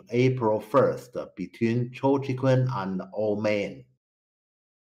 2018 April 1st between Cho Chi-kun and Omain.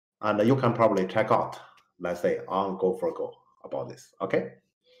 And you can probably check out, let's say, on Go for Go about this. Okay.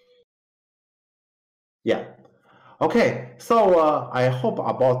 Yeah. Okay. So I hope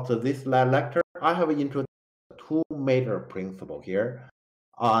about this lecture. I have introduced two major principles here.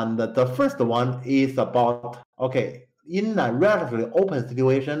 And the first one is about, okay, in a relatively open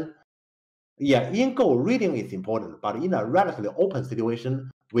situation, in Go, reading is important, but in a relatively open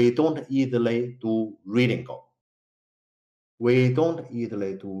situation, we don't easily do reading Go. We don't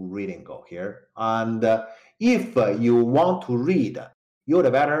easily do reading Go here. And if you want to read,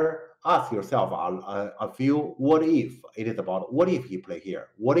 you'd better ask yourself a few what if. It is about what if he play here?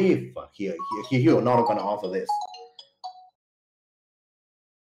 What if you're not going to answer this?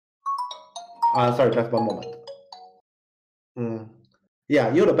 Sorry, just one moment.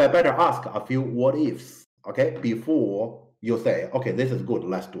 Yeah, you'd better ask a few what ifs, okay, before you say, okay, this is good,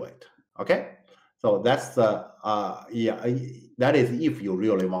 let's do it. Okay, so that's that is if you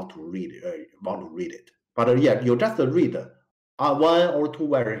really want to read it. But you just read one or two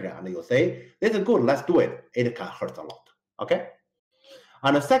versions and you say this is good, let's do it. It can hurt a lot. Okay,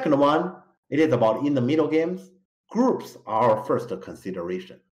 and the second one, it is about in the middle games, groups are our first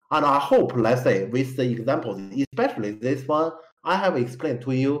consideration. And I hope, let's say, with the examples, especially this one, I have explained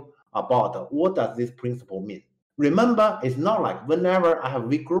to you about what does this principle mean. Remember, it's not like whenever I have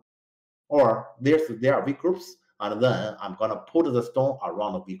weak group or there are weak groups, and then I'm gonna put the stone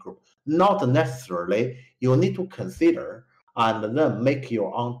around the weak group. Not necessarily. You need to consider and then make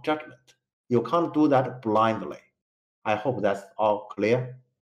your own judgment. You can't do that blindly. I hope that's all clear.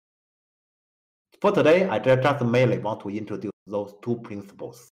 For today, I just mainly want to introduce those two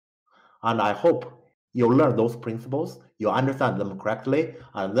principles. And I hope you learn those principles, you understand them correctly,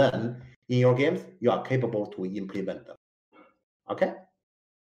 and then in your games, you are capable to implement them. Okay?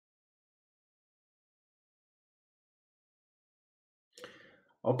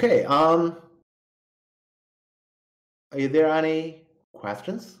 Okay, is there any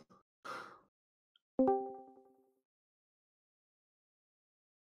questions?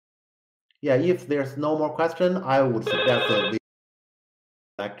 Yeah, if there's no more question, I would suggest the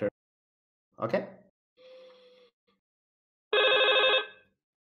lecture. Okay?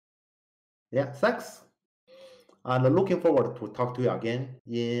 Yeah, thanks. And looking forward to talk to you again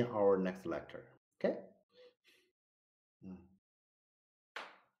in our next lecture. Okay?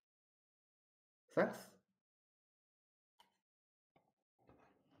 Thanks.